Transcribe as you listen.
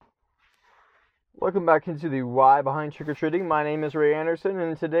Welcome back into the Why Behind Trick or Treating. My name is Ray Anderson, and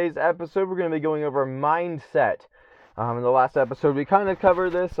in today's episode, we're going to be going over mindset. In the last episode, we kind of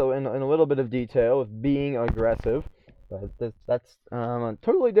covered this, so in a little bit of detail, of being aggressive. But that's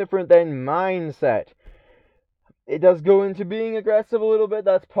totally different than mindset. It does go into being aggressive a little bit.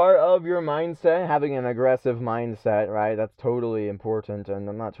 That's part of your mindset, having an aggressive mindset, right? That's totally important, and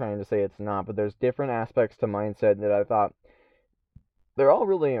I'm not trying to say it's not, but there's different aspects to mindset that I thought they're all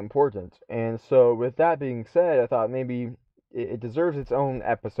really important. And so, with that being said, I thought maybe it deserves its own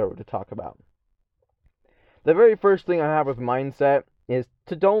episode to talk about. The very first thing I have with mindset is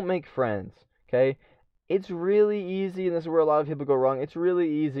to don't make friends, okay? It's really easy, and this is where a lot of people go wrong. It's really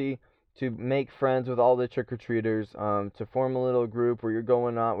easy to make friends with all the trick-or-treaters, to form a little group where you're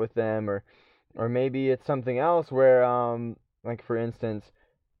going out with them, or maybe it's something else where, like for instance,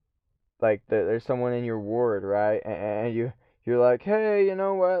 like there's someone in your ward, right? And you're like, hey, you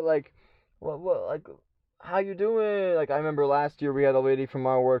know what? Like, like, how you doing? Like, I remember last year we had a lady from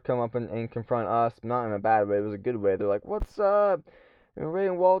our ward come up and confront us, not in a bad way, it was a good way. They're like, what's up? Ray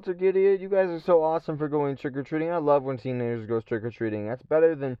and Walter Gideon, you guys are so awesome for going trick or treating. I love when teenagers go trick or treating. That's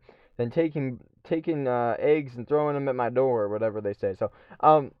better than taking eggs and throwing them at my door, or whatever they say. So,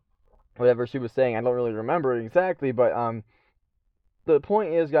 whatever she was saying, I don't really remember it exactly, but the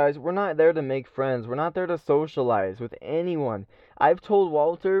point is, guys, we're not there to make friends. We're not there to socialize with anyone. I've told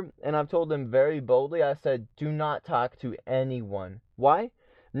Walter, and I've told him very boldly, I said, do not talk to anyone. Why?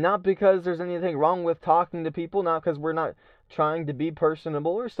 Not because there's anything wrong with talking to people, not because we're not trying to be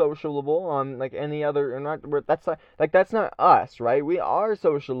personable or sociable, like any other, that's not us, right? We are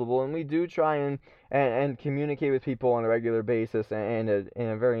sociable, and we do try and communicate with people on a regular basis, and in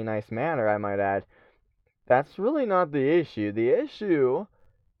a very nice manner, I might add. That's really not the issue. The issue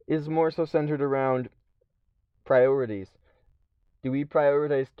is more so centered around priorities. Do we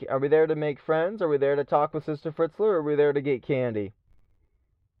prioritize? Are we there to make friends? Are we there to talk with Sister Fritzler? Or are we there to get candy?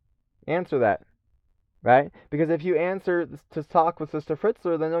 Answer that, right? Because if you answer to talk with Sister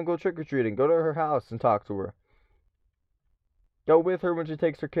Fritzler, then don't go trick or treating. Go to her house and talk to her. Go with her when she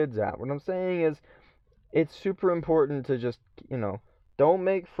takes her kids out. What I'm saying is, it's super important to just, don't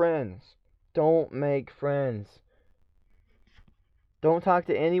make friends. Don't make friends. Don't talk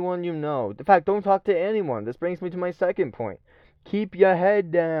to anyone you know. In fact, don't talk to anyone. This brings me to my second point. Keep your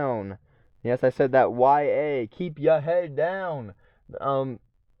head down. Yes, I said that YA. Keep your head down.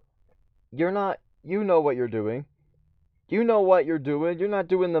 You're not, you know what you're doing. You know what you're doing. You're not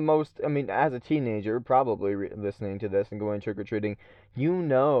doing the most, as a teenager, probably listening to this and going trick-or-treating, you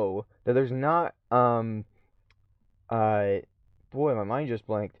know that there's not, boy, my mind just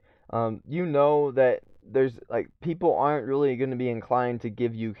blanked. You know that there's like people aren't really going to be inclined to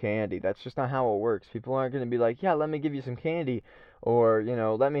give you candy. That's just not how it works. People aren't going to be like, yeah, let me give you some candy, or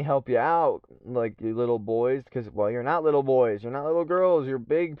let me help you out, like you little boys, because well, you're not little boys, you're not little girls, you're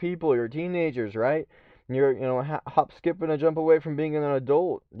big people, you're teenagers, right? You're hop, skip, and a jump away from being an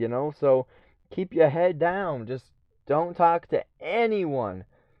adult, So keep your head down. Just don't talk to anyone,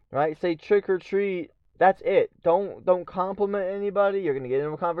 right? Say trick or treat. That's it. Don't compliment anybody. You're gonna get into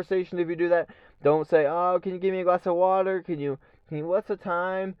a conversation if you do that. Don't say, "Oh, can you give me a glass of water? Can you? What's the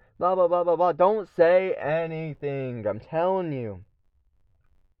time? Blah blah blah blah blah." Don't say anything. I'm telling you.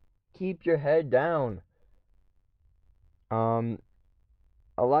 Keep your head down. Um,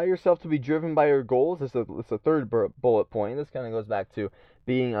 Allow yourself to be driven by your goals. It's a third bullet point. This kind of goes back to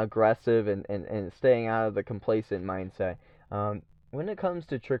being aggressive and staying out of the complacent mindset. When it comes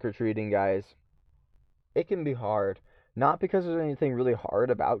to trick or treating, guys, it can be hard. Not because there's anything really hard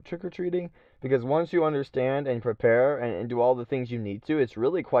about trick or treating, because once you understand and prepare and do all the things you need to, it's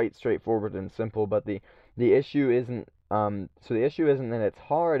really quite straightforward and simple. But the issue isn't the issue isn't that it's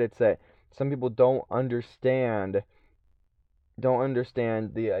hard. It's that some people don't understand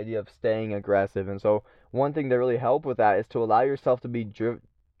the idea of staying aggressive. And so one thing that really help with that is to allow yourself to be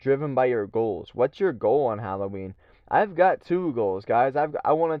driven by your goals. What's your goal on Halloween? I've got two goals, guys.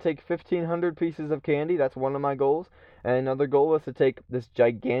 I want to take 1,500 pieces of candy. That's one of my goals. And another goal was to take this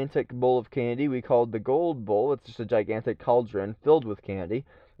gigantic bowl of candy we called the Gold Bowl. It's just a gigantic cauldron filled with candy.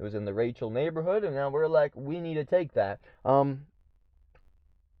 It was in the Rachel neighborhood, and now we're like, we need to take that. The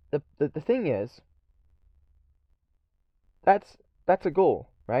thing is, that's a goal,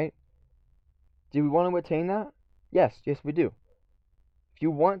 right? Do we want to attain that? Yes, we do. If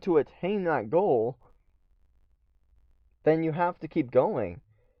you want to attain that goal, then you have to keep going,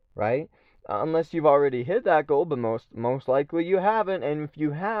 right? Unless you've already hit that goal, but most likely you haven't. And if you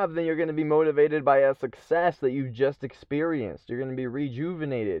have, then you're going to be motivated by a success that you just experienced. You're going to be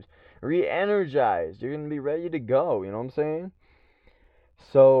rejuvenated, re-energized. You're going to be ready to go. You know what I'm saying?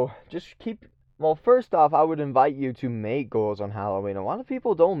 So just keep Well, first off, I would invite you to make goals on Halloween. A lot of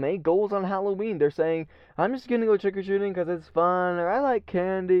people don't make goals on Halloween. They're saying, I'm just gonna go trick or treating because it's fun, or I like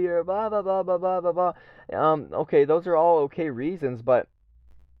candy, or blah blah blah blah blah blah blah. Okay, those are all okay reasons, but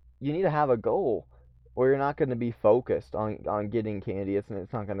you need to have a goal, or you're not gonna be focused on getting candy. It's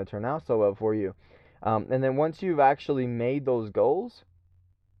not gonna turn out so well for you. And then once you've actually made those goals,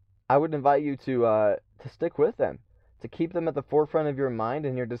 I would invite you to stick with them, to keep them at the forefront of your mind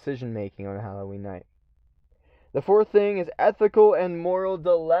and your decision making on Halloween night. The fourth thing is ethical and moral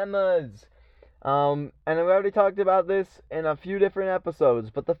dilemmas. And I've already talked about this in a few different episodes,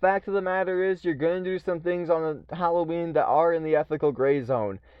 but the fact of the matter is you're going to do some things on Halloween that are in the ethical gray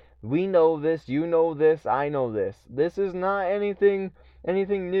zone. We know this, you know this, I know this. This is not anything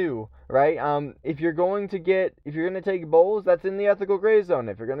new, right? If you're going to take bowls, that's in the ethical gray zone.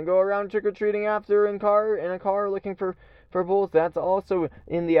 If you're going to go around trick or treating after in a car looking for bowls, that's also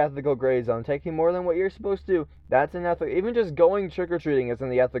in the ethical gray zone. Taking more than what you're supposed to, that's in ethical. Even just going trick or treating is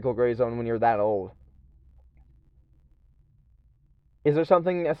in the ethical gray zone when you're that old. Is there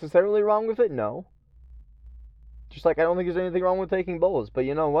something necessarily wrong with it? No. Just like I don't think there's anything wrong with taking bowls, but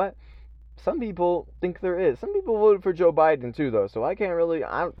you know what? Some people think there is. Some people voted for Joe Biden too, though, so I can't really.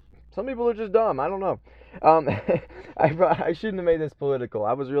 Some people are just dumb. I don't know. Um, I shouldn't have made this political.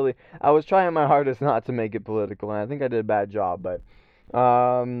 I was trying my hardest not to make it political, and I think I did a bad job. But,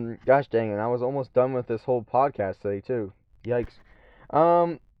 gosh dang it, I was almost done with this whole podcast today too. Yikes.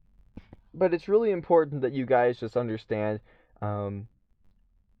 Um, but it's really important that you guys just understand. Um,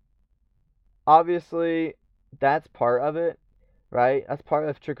 Obviously, that's part of it, right? That's part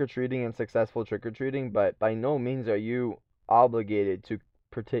of trick or treating and successful trick or treating, but by no means are you obligated to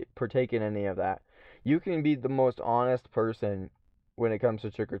partake in any of that. You can be the most honest person when it comes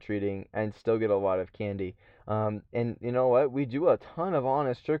to trick or treating and still get a lot of candy. And you know what? We do a ton of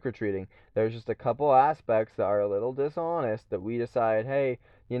honest trick or treating. There's just a couple aspects that are a little dishonest that we decide, hey,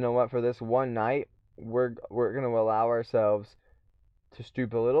 you know what? For this one night, we're gonna allow ourselves to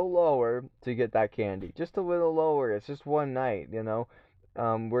stoop a little lower to get that candy. Just a little lower. It's just one night, you know.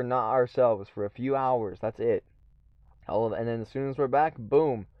 We're not ourselves for a few hours. That's it. And then as soon as we're back,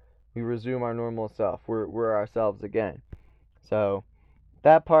 boom, we resume our normal self. We're ourselves again. So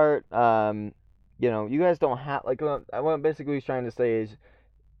that part, you guys don't have like what I'm basically trying to say is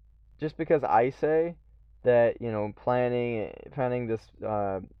just because I say that planning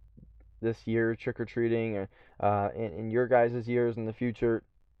this year trick or treating or in your guys' years in the future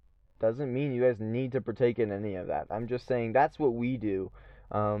doesn't mean you guys need to partake in any of that. I'm just saying that's what we do,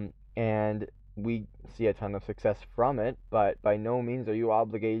 and we see a ton of success from it, but by no means are you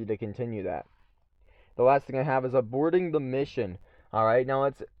obligated to continue that. The last thing I have is aborting the mission. All right, now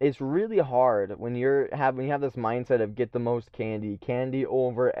it's really hard when you have this mindset of get the most candy, candy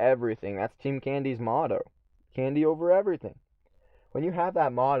over everything. That's Team Candy's motto, candy over everything. When you have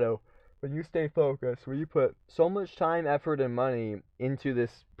that motto, when you stay focused, when you put so much time, effort, and money into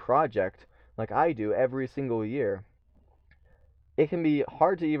this project, like I do every single year, it can be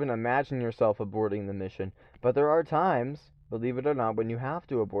hard to even imagine yourself aborting the mission. But there are times, believe it or not, when you have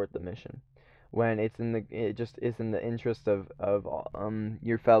to abort the mission, when it just is in the interest of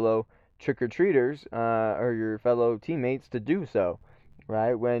your fellow trick or treaters or your fellow teammates to do so,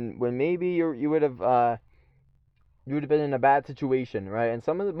 right? When maybe you would have been in a bad situation, right?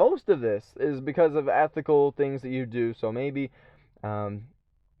 And most of this is because of ethical things that you do. So maybe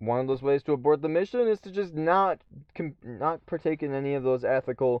one of those ways to abort the mission is to just not partake in any of those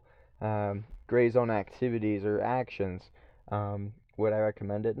ethical gray zone activities or actions. Would I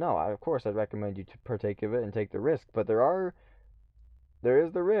recommend it? No, of course I'd recommend you to partake of it and take the risk. But there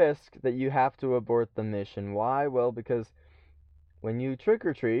is the risk that you have to abort the mission. Why? Well, because when you trick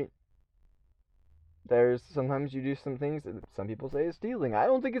or treat, there's sometimes you do some things that some people say is stealing. I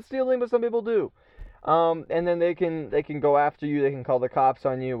don't think it's stealing, but some people do. And then they can go after you. They can call the cops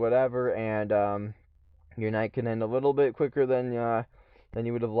on you, whatever, and your night can end a little bit quicker than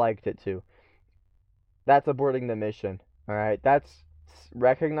you would have liked it to. That's aborting the mission. All right, that's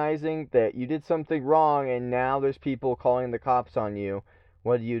recognizing that you did something wrong, and now there's people calling the cops on you.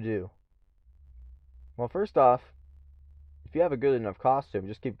 What do? Well, first off, if you have a good enough costume,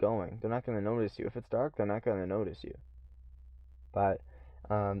 just keep going. They're not going to notice you. If it's dark, they're not going to notice you. But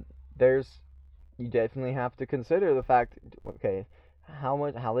you definitely have to consider the fact, okay, how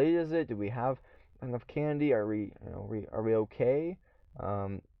late is it? Do we have enough candy? Are we okay?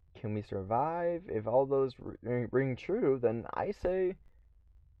 Can we survive? If all those ring true, then I say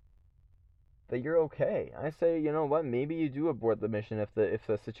that you're okay. I say, you know what? Maybe you do abort the mission if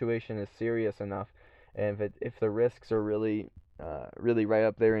the situation is serious enough, and if the risks are really really right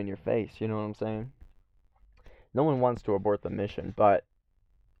up there in your face. You know what I'm saying? No one wants to abort the mission, but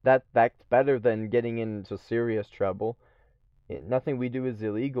that's better than getting into serious trouble. Nothing we do is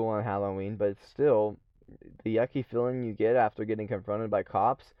illegal on Halloween, but still, the yucky feeling you get after getting confronted by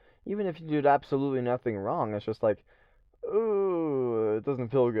cops, even if you did absolutely nothing wrong, it's just like, ooh, it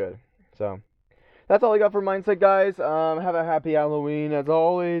doesn't feel good. So, that's all I got for Mindset, guys. Have a happy Halloween, as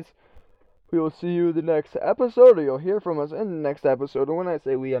always. We will see you in the next episode, or you'll hear from us in the next episode. And when I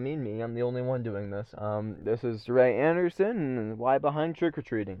say we, I mean me. I'm the only one doing this. This is Ray Anderson, and why behind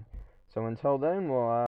trick-or-treating. So until then, we'll